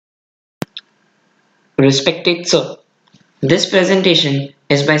Respected Sir, this presentation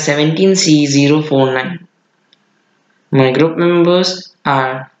is by 17C049. My group members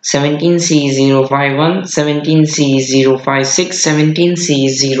are 17C051,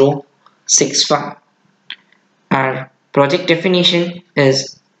 17C056, 17C065. Our project definition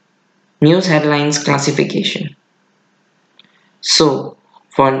is news headlines classification. So,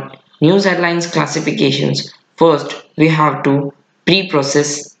 for news headlines classifications, first we have to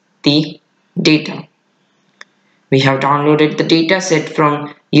pre-process the data. We have downloaded the dataset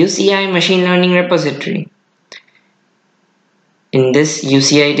from UCI machine learning repository. In this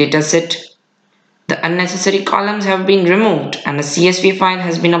UCI dataset, the unnecessary columns have been removed and a CSV file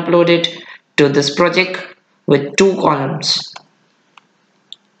has been uploaded to this project with 2 columns,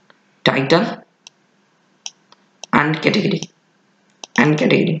 title and category.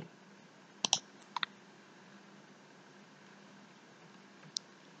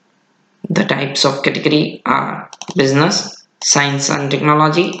 The types of category are business, science and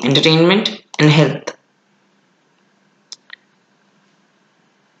technology, entertainment, and health.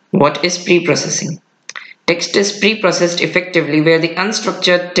 What is pre-processing? Text is pre-processed effectively where the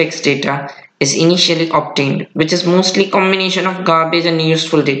unstructured text data is initially obtained, which is mostly combination of garbage and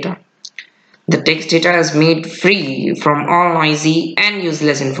useful data. The text data is made free from all noisy and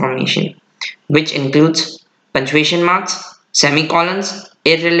useless information, which includes punctuation marks, semicolons,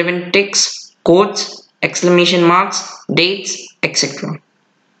 irrelevant text, quotes, exclamation marks, dates, etc.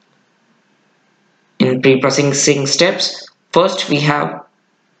 In pre-processing steps, first we have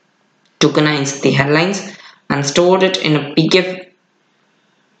tokenized the headlines and stored it in a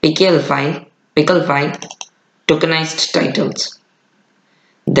pickle file, tokenized titles.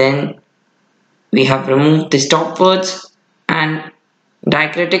 Then we have removed the stop words and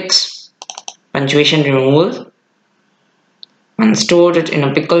diacritics, punctuation removal, and stored it in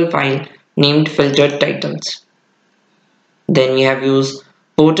a pickle file named filtered titles. Then we have used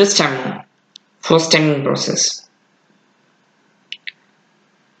Porter stemmer for stemming process.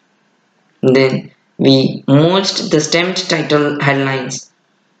 Then we merged the stemmed title headlines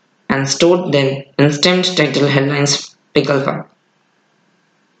and stored them in stemmed title headlines pickle file.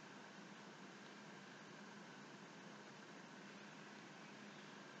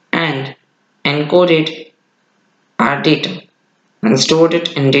 And encoded our data and stored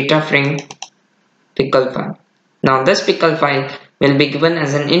it in data frame pickle file. Now this pickle file will be given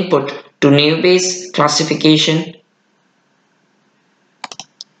as an input to Naive Bayes classification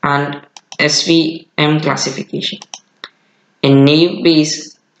and SVM classification. In Naive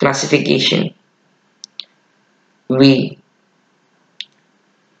Bayes classification, we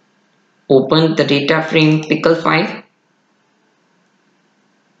opened the data frame pickle file,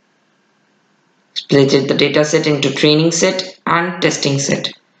 splitted the dataset into training set and testing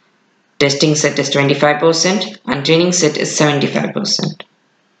set. Testing set is 25% and training set is 75%.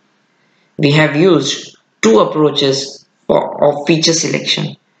 We have used 2 approaches of feature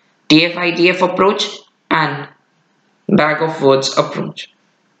selection, TF-IDF approach and bag of words approach.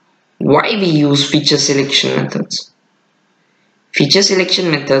 Why we use feature selection methods? Feature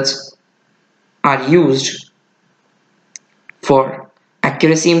selection methods are used for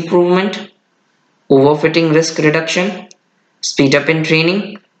accuracy improvement, overfitting risk reduction, speed up in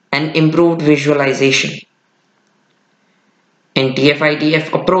training, and improved visualization. In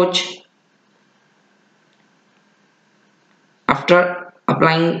TF-IDF approach, after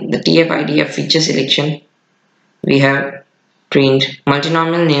applying the TF-IDF feature selection, we have trained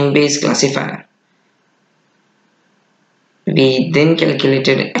Multinomial Naive Bayes classifier. We then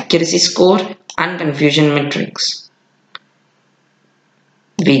calculated accuracy score and confusion metrics.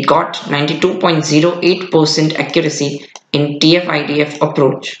 We got 92.08% accuracy in TF-IDF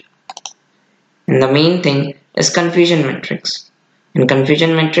approach. And the main thing is confusion metrics. In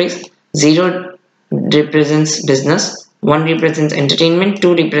confusion metrics, 0 represents business, 1 represents entertainment,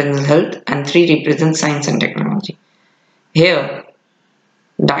 2 represents health, and 3 represents science and technology. Here,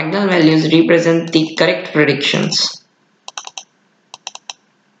 diagonal values represent the correct predictions.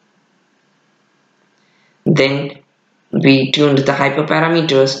 Then we tuned the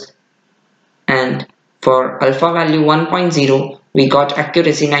hyperparameters, and for alpha value 1.0 we got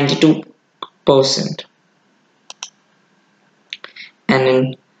accuracy 92%. And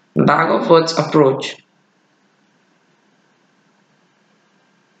in bag of words approach,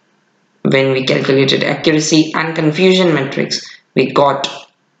 when we calculated accuracy and confusion metrics, we got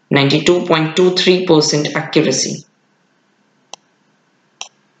 92.23% accuracy,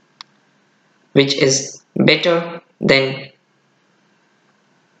 which is better than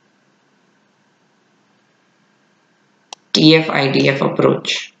TF-IDF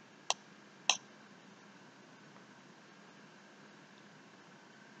approach.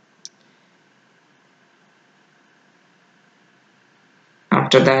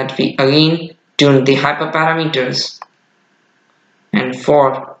 After that, we again tune the hyperparameters, and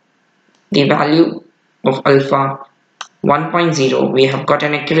for the value of alpha 1.0 we have got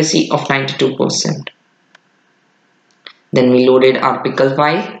an accuracy of 92%. Then we loaded our pickle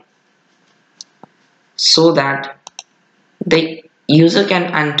file so that the user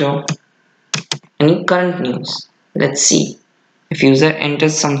can enter any current news. Let's see if user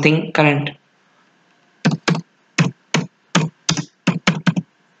enters something current.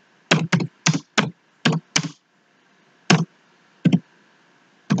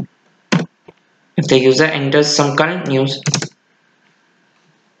 If the user enters some current news,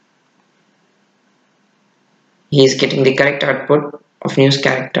 he is getting the correct output of news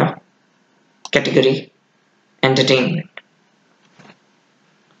character, category, entertainment.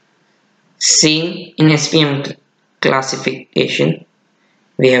 Same in SVM classification.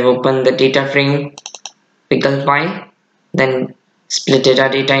 We have opened the data frame pickle file, then splitted our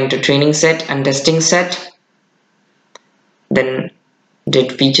data into training set and testing set, then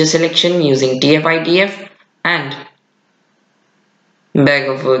did feature selection using TF-IDF and bag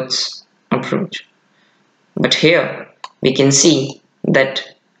of words approach. But here we can see that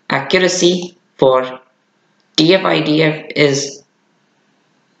accuracy for TF-IDF is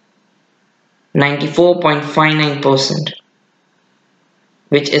 94.59%,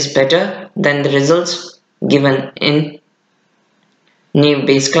 which is better than the results given in Naive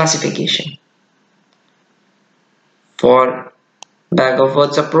Bayes classification. For bag of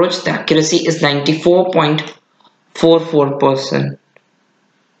words approach, the accuracy is 94.44%.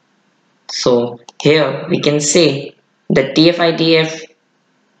 So here we can say that TF-IDF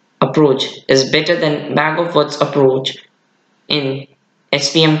approach is better than bag of words approach in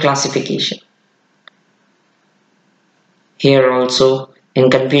SVM classification. Here also in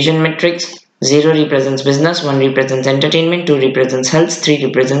confusion matrix, 0 represents business, 1 represents entertainment, 2 represents health, 3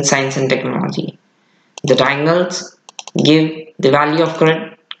 represents science and technology. The triangles give the value of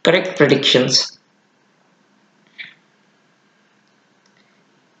correct predictions.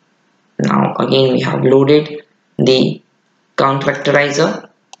 Now again we have loaded the count vectorizer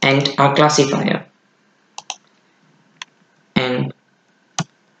and our classifier, and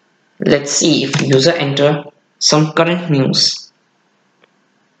let's see if user enter some current news.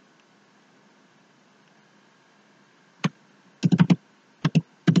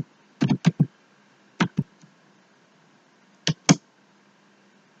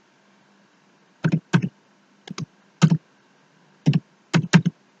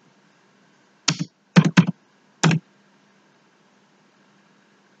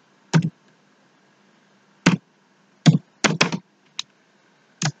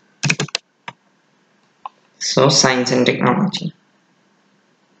 So science and technology.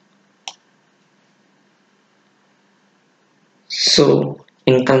 So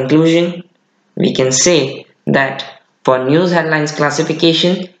in conclusion, we can say that for news headlines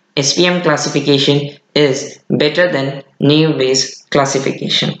classification, SVM classification is better than Naive Bayes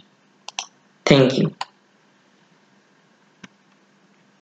classification. Thank you.